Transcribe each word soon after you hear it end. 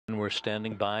we're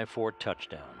standing by for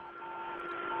touchdown.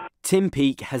 Tim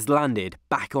Peake has landed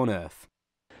back on Earth.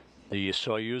 The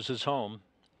Soyuz is home.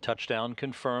 Touchdown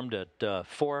confirmed at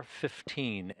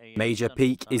 4:15 a.m. Major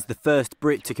Peake is the first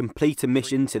Brit to complete a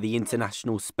mission to the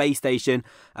International Space Station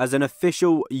as an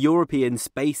official European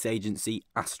Space Agency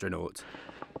astronaut.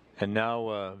 And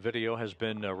now video has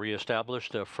been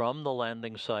re-established from the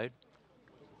landing site.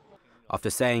 After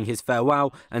saying his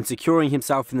farewell and securing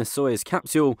himself in the Soyuz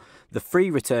capsule, the three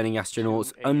returning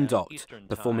astronauts undocked,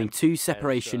 performing two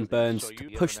separation burns to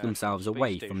push themselves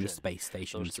away from the space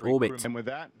station's orbit.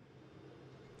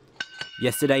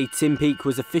 Yesterday, Tim Peake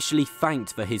was officially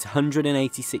thanked for his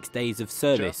 186 days of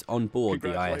service on board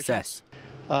the ISS.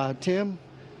 Tim,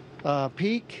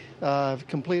 Peake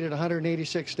completed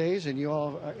 186 days, and you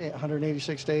all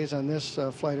 186 days on this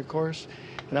flight, of course.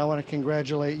 And I want to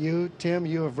congratulate you, Tim.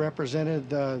 You have represented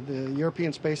the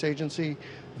European Space Agency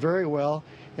very well,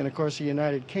 and of course the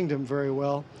United Kingdom very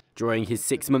well. During his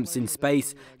 6 months in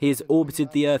space, he has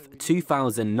orbited the Earth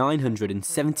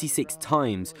 2,976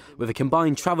 times, with a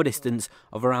combined travel distance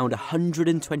of around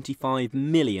 125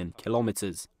 million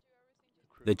kilometers.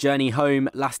 The journey home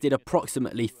lasted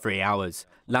approximately 3 hours.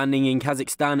 Landing in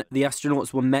Kazakhstan, the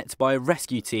astronauts were met by a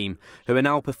rescue team who are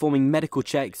now performing medical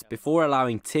checks before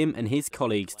allowing Tim and his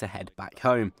colleagues to head back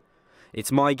home.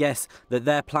 It's my guess that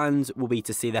their plans will be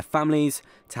to see their families,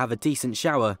 to have a decent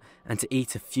shower, and to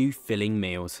eat a few filling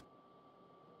meals.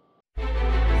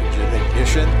 Engine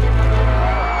ignition.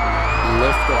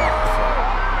 Lift off.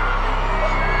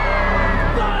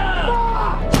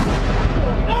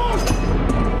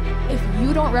 If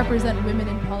you don't represent women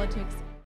in politics,